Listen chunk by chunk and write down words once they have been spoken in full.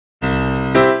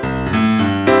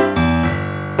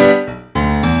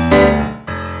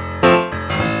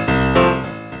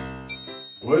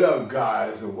What up,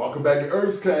 guys, and welcome back to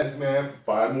erbsclass, man.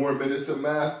 5 more minutes of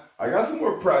math. I got some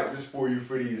more practice for you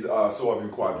for these solving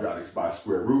quadratics by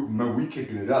square root. Remember, we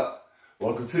kicking it up.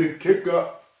 Welcome to the kick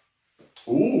up.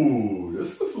 Ooh,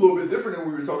 this looks a little bit different than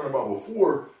we were talking about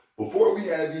before. Before we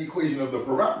had the equation of the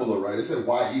parabola, right? It said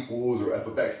y equals or f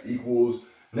of x equals.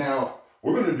 Now,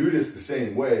 we're going to do this the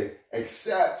same way,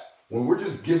 except when we're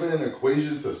just given an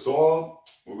equation to solve,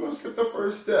 we're going to skip the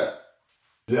first step.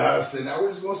 Yes, and now we're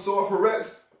just going to solve for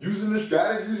x using the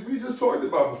strategies we just talked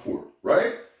about before,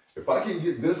 right? If I can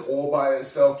get this all by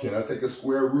itself, can I take a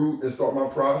square root and start my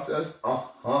process?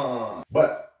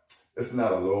 But it's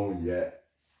not alone yet.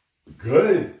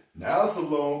 Good. Now it's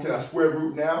alone. Can I square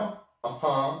root now?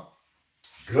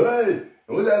 Good.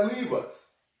 And what does that leave us?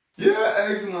 Yeah,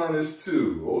 x minus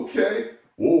 2. Okay.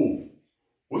 Whoa.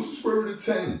 What's the square root of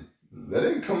 10? That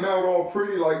didn't come out all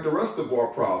pretty like the rest of our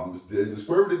problems did. The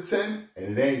square root of 10,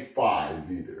 and it ain't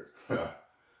 5 either.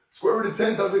 Square root of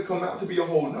 10 doesn't come out to be a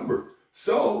whole number.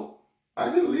 So I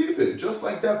can leave it just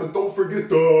like that, but don't forget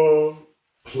the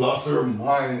plus or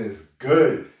minus.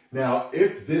 Good. Now,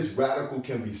 if this radical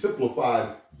can be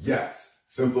simplified, yes,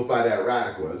 simplify that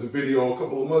radical. There's a video a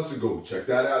couple of months ago. Check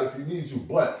that out if you need to.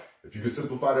 But if you can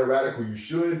simplify that radical, you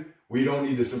should. We don't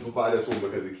need to simplify this one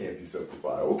because it can't be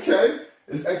simplified. Okay.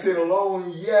 Is x ain't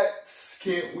alone yet?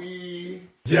 Can't we?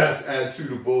 Yes, add 2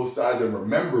 to both sides. And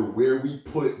remember where we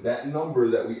put that number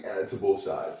that we add to both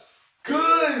sides.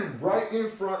 Good! Right in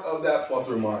front of that plus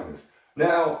or minus.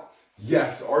 Now,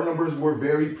 yes, our numbers were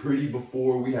very pretty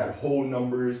before. We had whole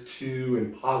numbers, 2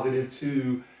 and positive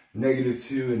 2, negative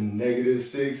 2 and negative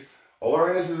 6. All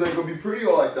our answers ain't going to be pretty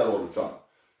all like that all the time.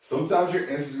 Sometimes your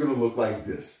answer is going to look like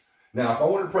this. Now, if I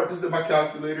want to practice in my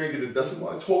calculator and get a decimal,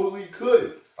 I totally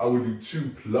could. I would do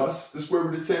 2 plus the square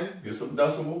root of 10, get some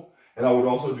decimal. And I would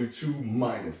also do 2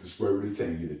 minus the square root of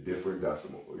 10, get a different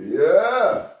decimal.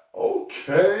 Yeah,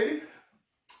 okay.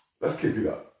 Let's kick it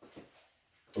up.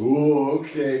 Oh,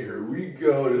 okay, here we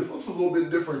go. This looks a little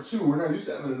bit different too. We're not used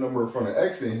to having a number in front of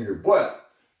x in here, but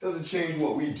doesn't change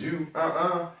what we do.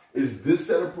 Is this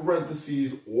set of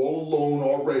parentheses all alone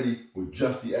already with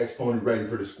just the exponent ready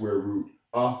for the square root?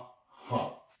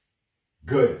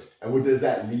 Good. And what does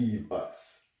that leave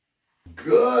us?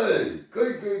 Good.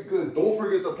 Good. Don't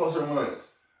forget the plus or minus.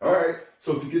 All right.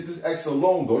 So to get this x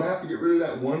alone, don't I have to get rid of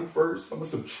that 1 first? I'm going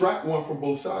to subtract 1 from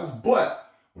both sides.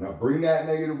 But when I bring that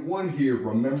negative 1 here,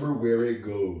 remember where it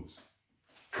goes.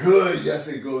 Good. Yes,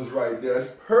 it goes right there.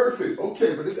 That's perfect.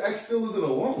 Okay, but this x still isn't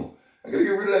alone. I got to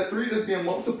get rid of that 3 that's being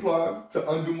multiplied. To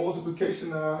undo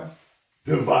multiplication, I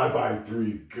divide by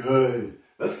 3. Good.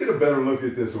 Let's get a better look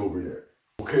at this over here.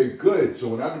 Okay, good. So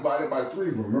when I divide it by 3,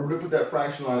 remember to put that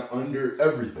fraction line under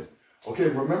everything. Okay,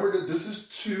 remember that this is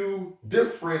 2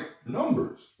 different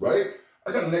numbers, right?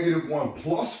 I got negative 1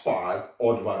 plus 5,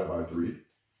 all divided by 3.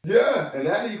 Yeah, and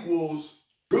that equals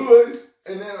good.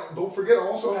 And then don't forget, I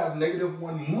also have negative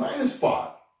 1 minus 5,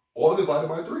 all divided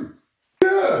by 3.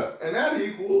 Yeah, and that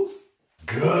equals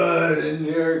good. And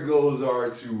there goes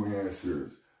our 2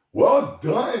 answers. Well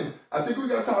done. I think we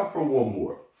got time for one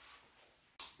more.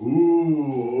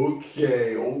 Ooh,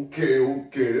 okay.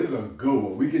 This is a good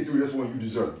one. We get through this one, you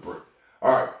deserve a break.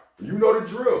 All right, you know the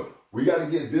drill. We got to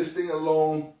get this thing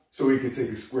alone so we can take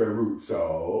a square root.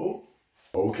 So,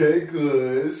 okay,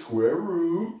 good. Square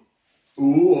root.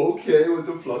 Ooh, okay, with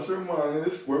the plus or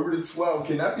minus. Square root of 12.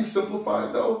 Can that be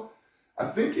simplified, though? I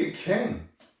think it can.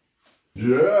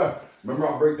 Yeah. Remember,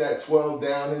 I break that 12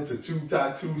 down into 2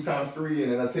 times 3,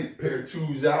 and then I take a pair of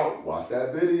 2's out. Watch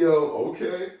that video.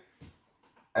 Okay.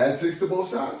 Add 6 to both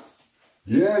sides.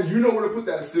 Yeah, you know where to put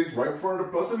that 6, right in front of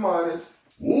the plus and minus.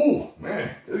 Ooh,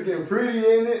 man, it's getting pretty,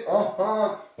 ain't it?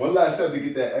 One last step to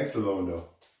get that x alone, though.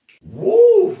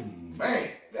 Woo, man,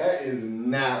 that is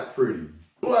not pretty.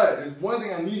 But there's one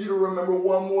thing I need you to remember.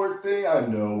 One more thing. I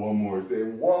know, one more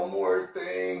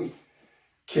thing.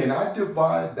 Can I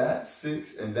divide that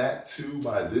 6 and that 2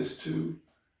 by this 2?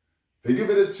 Think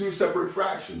of it as 2 separate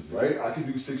fractions, right? I can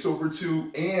do 6 over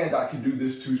 2, and I can do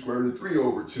this 2 square root of 3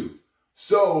 over 2.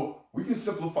 So we can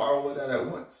simplify all of that at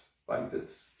once, like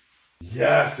this.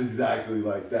 Yes, exactly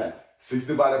like that. 6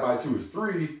 divided by 2 is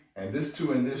 3, and this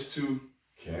 2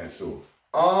 cancel.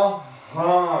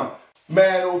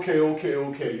 Man, okay.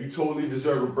 You totally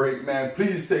deserve a break, man.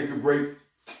 Please take a break.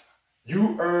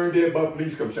 You earned it, but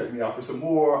please come check me out for some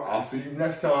more. I'll see you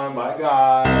next time. Bye,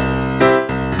 guys.